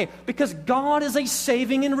 Why? Because God is a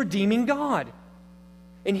saving and redeeming God.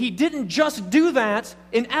 And he didn't just do that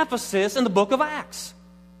in Ephesus in the book of Acts.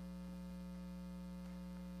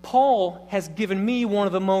 Paul has given me one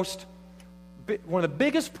of the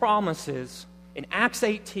biggest promises in Acts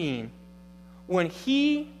 18, when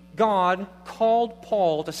God called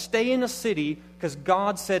Paul to stay in a city, because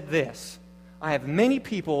God said this, I have many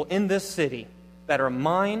people in this city that are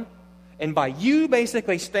mine, and by you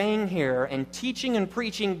basically staying here and teaching and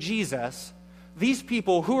preaching Jesus, these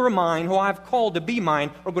people who are mine, who I've called to be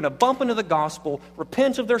mine, are going to bump into the gospel,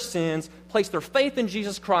 repent of their sins, place their faith in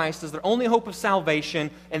Jesus Christ as their only hope of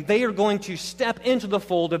salvation, and they are going to step into the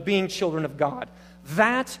fold of being children of God.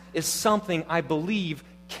 That is something I believe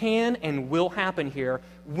can and will happen here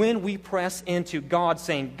when we press into God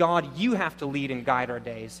saying, God, you have to lead and guide our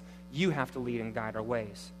days. You have to lead and guide our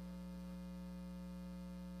ways.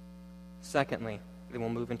 Secondly, then we'll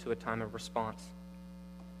move into a time of response.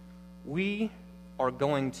 We are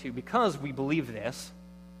going to, because we believe this,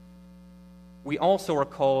 we also are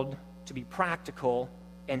called to be practical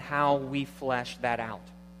in how we flesh that out.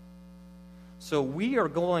 So we are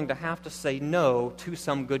going to have to say no to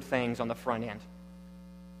some good things on the front end.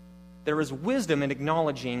 There is wisdom in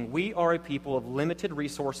acknowledging we are a people of limited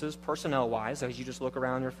resources, personnel-wise, as you just look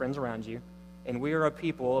around your friends around you, and we are a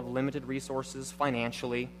people of limited resources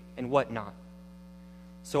financially and whatnot.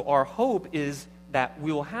 So our hope is that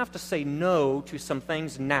we will have to say no to some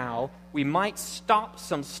things now. We might stop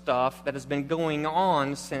some stuff that has been going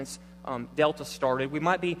on since Delta started. We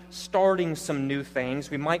might be starting some new things.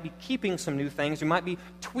 We might be keeping some new things. We might be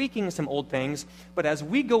tweaking some old things. But as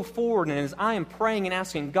we go forward and as I am praying and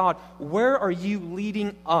asking God, where are you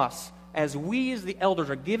leading us? As we as the elders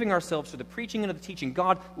are giving ourselves to the preaching and the teaching,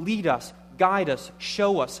 God, lead us, guide us,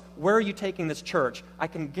 show us. Where are you taking this church? I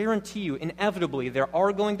can guarantee you, inevitably, there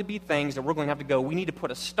are going to be things that we're going to have to go, we need to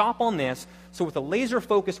put a stop on this, so with a laser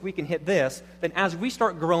focus we can hit this. Then as we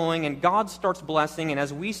start growing and God starts blessing, and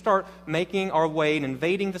as we start making our way and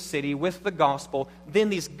invading the city with the gospel, then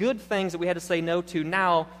these good things that we had to say no to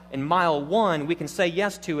now in mile 1, we can say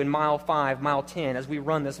yes to in mile 5, mile 10, as we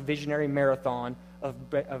run this visionary marathon of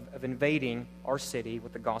invading our city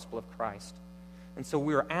with the gospel of Christ. And so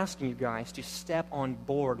we are asking you guys to step on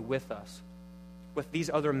board with us, with these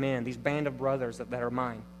other men, these band of brothers that are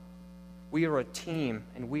mine. We are a team,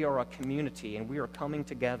 and we are a community, and we are coming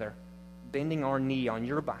together, bending our knee on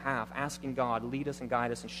your behalf, asking God, lead us and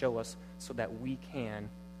guide us and show us so that we can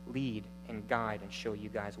lead and guide and show you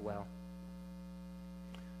guys well.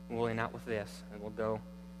 And we'll end out with this, and we'll go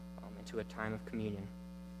into a time of communion.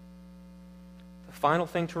 The final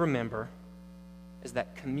thing to remember is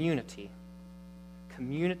that community,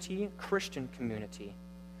 Christian community,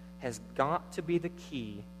 has got to be the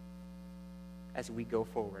key as we go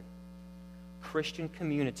forward. Christian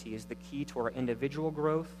community is the key to our individual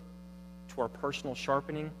growth, to our personal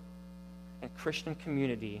sharpening, and Christian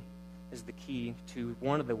community is the key to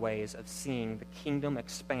one of the ways of seeing the kingdom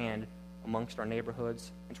expand amongst our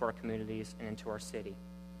neighborhoods, into our communities, and into our city.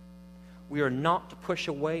 We are not to push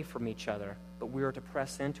away from each other, but we are to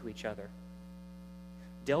press into each other.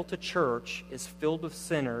 Delta Church is filled with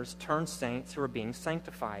sinners turned saints who are being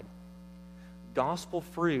sanctified. Gospel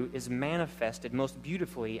fruit is manifested most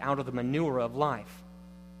beautifully out of the manure of life.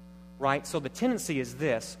 Right? So the tendency is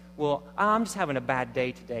this, well, I'm just having a bad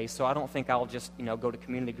day today, so I don't think I'll just, go to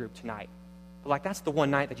community group tonight. But that's the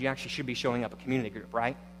one night that you actually should be showing up at community group,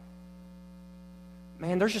 right?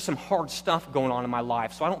 Man, there's just some hard stuff going on in my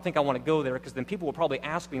life, so I don't think I want to go there because then people will probably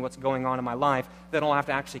ask me what's going on in my life. Then I'll have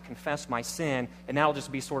to actually confess my sin, and that'll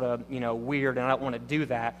just be sort of, weird, and I don't want to do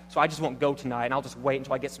that. So I just won't go tonight, and I'll just wait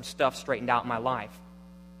until I get some stuff straightened out in my life.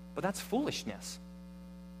 But that's foolishness.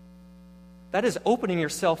 That is opening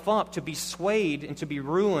yourself up to be swayed and to be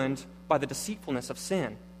ruined by the deceitfulness of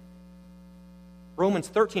sin. Romans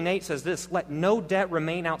 13:8 says this, "Let no debt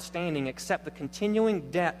remain outstanding except the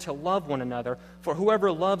continuing debt to love one another, for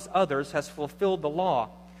whoever loves others has fulfilled the law."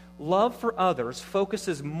 Love for others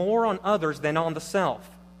focuses more on others than on the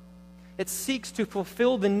self. It seeks to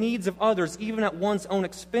fulfill the needs of others even at one's own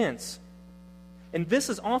expense. And this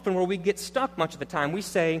is often where we get stuck much of the time. We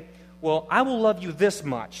say, well, I will love you this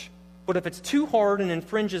much, but if it's too hard and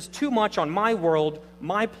infringes too much on my world,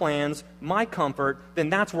 my plans, my comfort,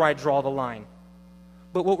 then that's where I draw the line.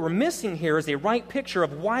 But what we're missing here is a right picture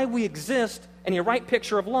of why we exist and a right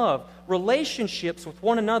picture of love. Relationships with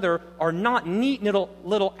one another are not neat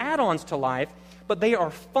little add-ons to life, but they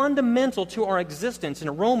are fundamental to our existence.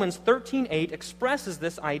 And Romans 13:8 expresses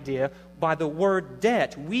this idea by the word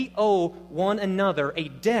debt. We owe one another a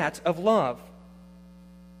debt of love.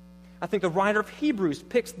 I think the writer of Hebrews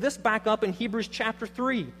picks this back up in Hebrews chapter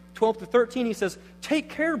 3, 12-13. He says, "Take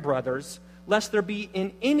care, brothers, lest there be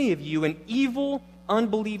in any of you an evil,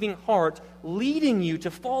 unbelieving heart leading you to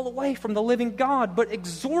fall away from the living God, but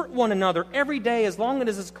exhort one another every day as long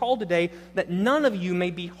as it is called today, that none of you may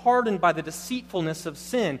be hardened by the deceitfulness of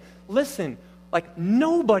sin." Listen,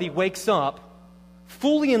 nobody wakes up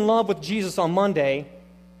fully in love with Jesus on Monday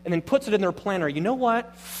and then puts it in their planner. You know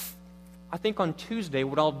what? I think on Tuesday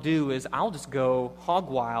what I'll do is I'll just go hog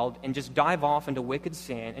wild and just dive off into wicked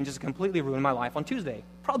sin and just completely ruin my life on Tuesday.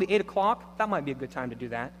 Probably 8 o'clock. That might be a good time to do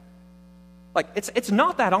that. Like, it's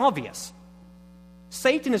not that obvious.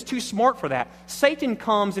 Satan is too smart for that. Satan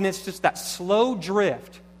comes and it's just that slow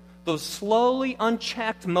drift, those slowly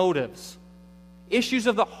unchecked motives, issues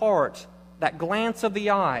of the heart, that glance of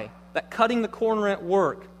the eye, that cutting the corner at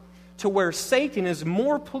work, to where Satan is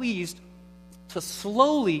more pleased to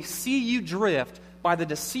slowly see you drift by the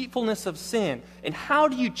deceitfulness of sin. And how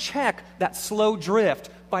do you check that slow drift?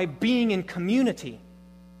 By being in community,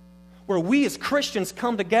 where we as Christians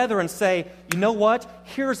come together and say, you know what?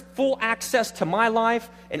 Here's full access to my life,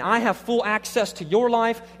 and I have full access to your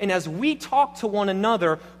life. And as we talk to one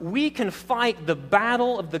another, we can fight the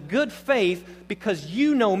battle of the good faith because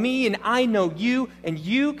you know me and I know you, and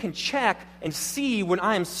you can check and see when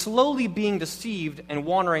I am slowly being deceived and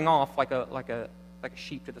wandering off like a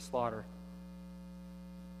sheep to the slaughter.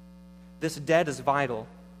 This debt is vital.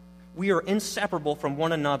 We are inseparable from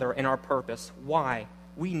one another in our purpose. Why?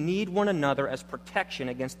 We need one another as protection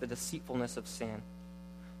against the deceitfulness of sin.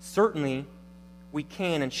 Certainly, we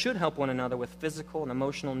can and should help one another with physical and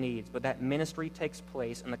emotional needs, but that ministry takes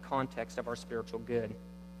place in the context of our spiritual good.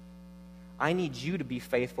 I need you to be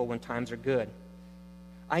faithful when times are good.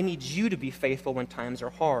 I need you to be faithful when times are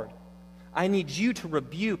hard. I need you to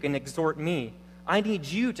rebuke and exhort me. I need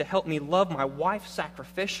you to help me love my wife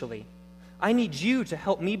sacrificially. I need you to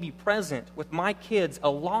help me be present with my kids a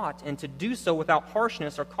lot and to do so without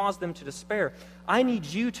harshness or cause them to despair. I need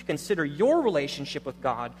you to consider your relationship with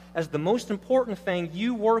God as the most important thing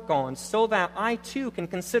you work on so that I too can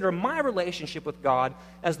consider my relationship with God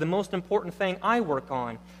as the most important thing I work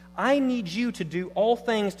on. I need you to do all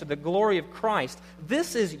things to the glory of Christ.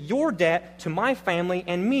 This is your debt to my family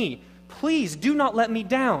and me. Please do not let me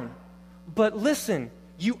down. But listen,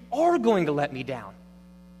 you are going to let me down.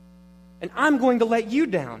 And I'm going to let you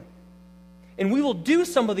down. And we will do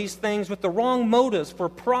some of these things with the wrong motives, for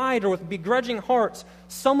pride or with begrudging hearts.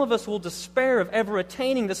 Some of us will despair of ever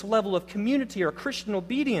attaining this level of community or Christian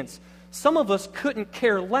obedience. Some of us couldn't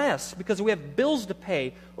care less because we have bills to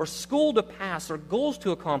pay or school to pass or goals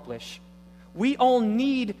to accomplish. We all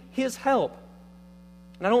need His help.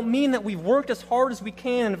 And I don't mean that we've worked as hard as we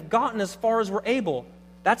can and have gotten as far as we're able.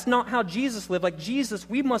 That's not how Jesus lived. Like Jesus,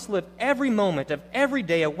 we must live every moment of every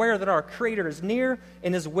day aware that our Creator is near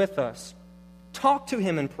and is with us. Talk to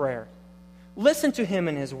Him in prayer. Listen to Him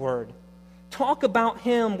in His Word. Talk about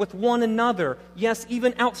Him with one another. Yes,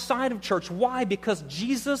 even outside of church. Why? Because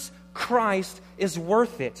Jesus Christ is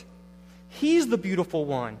worth it. He's the beautiful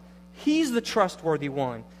one. He's the trustworthy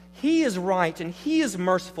one. He is right and He is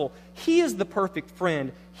merciful. He is the perfect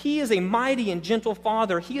friend. He is a mighty and gentle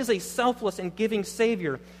Father. He is a selfless and giving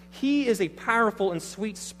Savior. He is a powerful and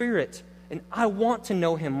sweet Spirit. And I want to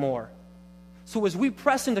know Him more. So as we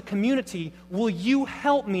press into community, will you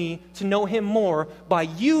help me to know Him more by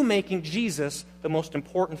you making Jesus the most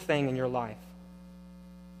important thing in your life?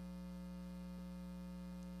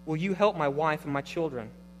 Will you help my wife and my children?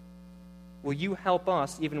 Will you help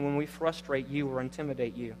us even when we frustrate you or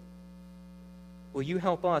intimidate you? Will you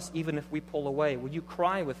help us even if we pull away? Will you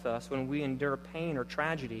cry with us when we endure pain or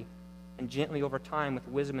tragedy, and gently over time with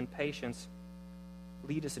wisdom and patience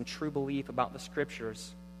lead us in true belief about the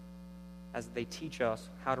Scriptures as they teach us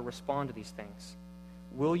how to respond to these things?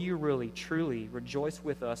 Will you really, truly rejoice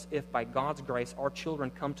with us if by God's grace our children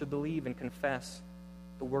come to believe and confess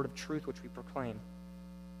the word of truth which we proclaim?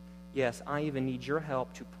 Yes, I even need your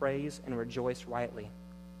help to praise and rejoice rightly.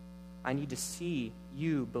 I need to see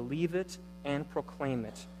you believe it and proclaim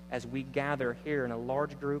it as we gather here in a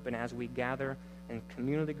large group and as we gather in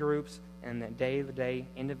community groups and the day-to-day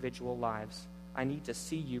individual lives. I need to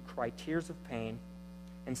see you cry tears of pain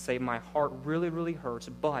and say, my heart really, really hurts,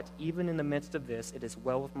 but even in the midst of this, it is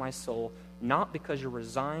well with my soul, not because you're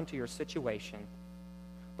resigned to your situation,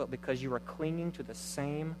 but because you are clinging to the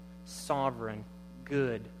same sovereign,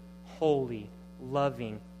 good, holy,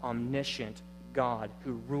 loving, omniscient God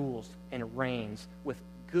who rules and reigns with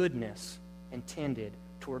goodness intended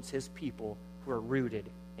towards His people who are rooted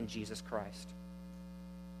in Jesus Christ.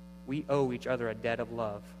 We owe each other a debt of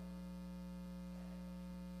love.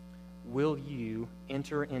 Will you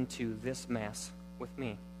enter into this mess with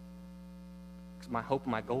me? Because my hope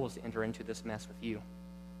and my goal is to enter into this mess with you.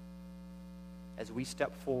 As we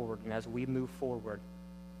step forward and as we move forward,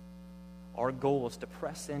 our goal is to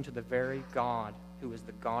press into the very God who is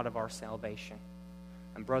the God of our salvation.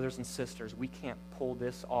 And brothers and sisters, we can't pull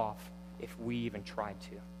this off if we even tried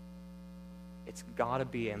to. It's got to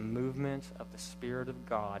be a movement of the Spirit of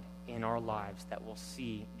God in our lives that will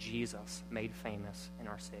see Jesus made famous in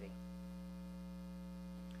our city.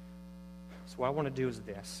 So what I want to do is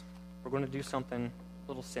this. We're going to do something a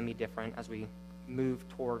little semi-different as we move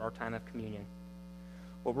toward our time of communion.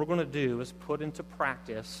 What we're going to do is put into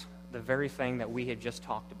practice the very thing that we had just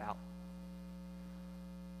talked about.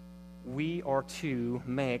 We are to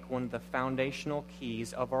make one of the foundational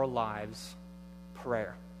keys of our lives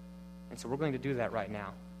prayer. And so we're going to do that right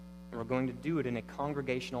now. And we're going to do it in a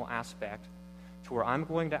congregational aspect to where I'm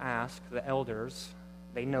going to ask the elders,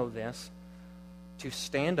 they know this, to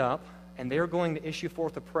stand up, and they're going to issue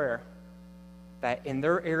forth a prayer that in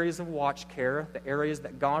their areas of watch care, the areas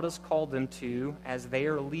that God has called them to as they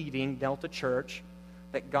are leading Delta Church,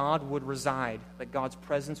 that God would reside, that God's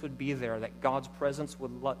presence would be there, that God's presence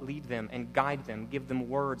would lead them and guide them, give them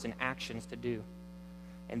words and actions to do.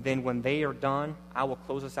 And then when they are done, I will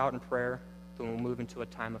close us out in prayer, then we'll move into a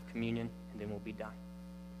time of communion, and then we'll be done.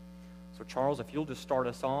 So Charles, if you'll just start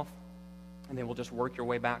us off, and then we'll just work your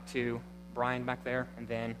way back to Brian back there, and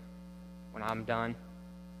then when I'm done,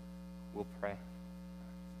 we'll pray.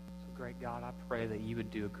 So great God, I pray that you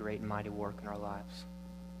would do a great and mighty work in our lives.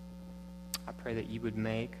 I pray that you would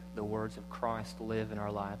make the words of Christ live in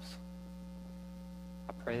our lives.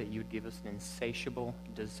 I pray that you would give us an insatiable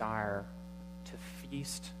desire to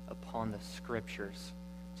feast upon the Scriptures,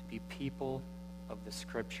 to be people of the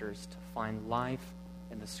Scriptures, to find life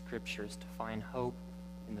in the Scriptures, to find hope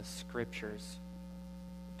in the Scriptures,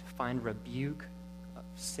 to find rebuke of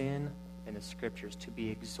sin in the Scriptures, to be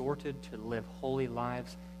exhorted to live holy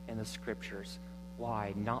lives in the Scriptures.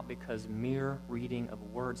 Why? Not because mere reading of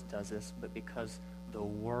words does this, but because the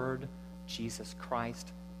Word, Jesus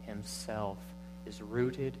Christ himself, is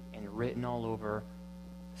rooted and written all over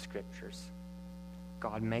the Scriptures.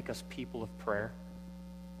 God, make us people of prayer.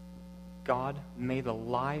 God, may the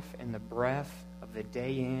life and the breath of the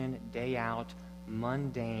day in, day out,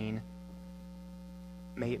 mundane,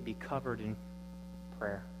 may it be covered in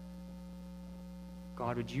prayer.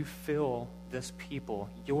 God, would you fill this people,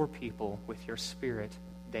 your people, with your Spirit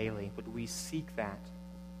daily? Would we seek that?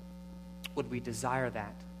 Would we desire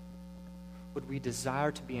that? Would we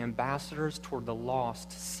desire to be ambassadors toward the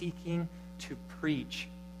lost, seeking to preach,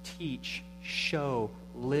 teach, show,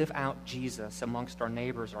 live out Jesus amongst our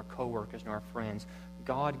neighbors, our coworkers, and our friends?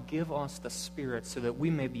 God, give us the Spirit so that we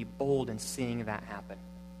may be bold in seeing that happen.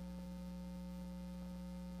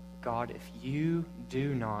 God, if you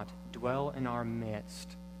do not dwell in our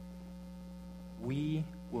midst, we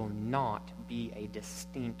will not be a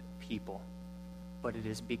distinct people. But it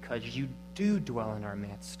is because you do dwell in our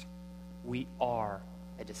midst, we are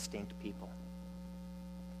a distinct people.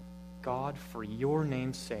 God, for your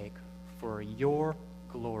name's sake, for your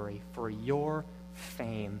glory, for your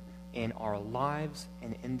fame in our lives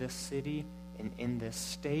and in this city and in this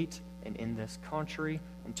state and in this country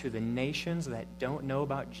and to the nations that don't know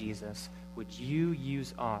about Jesus, would you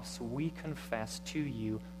use us? We confess to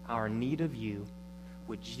you our need of you.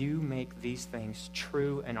 Would you make these things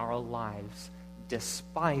true in our lives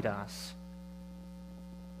despite us?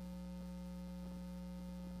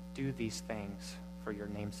 Do these things for your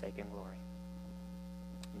name's sake and glory.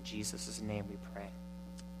 In Jesus' name we pray.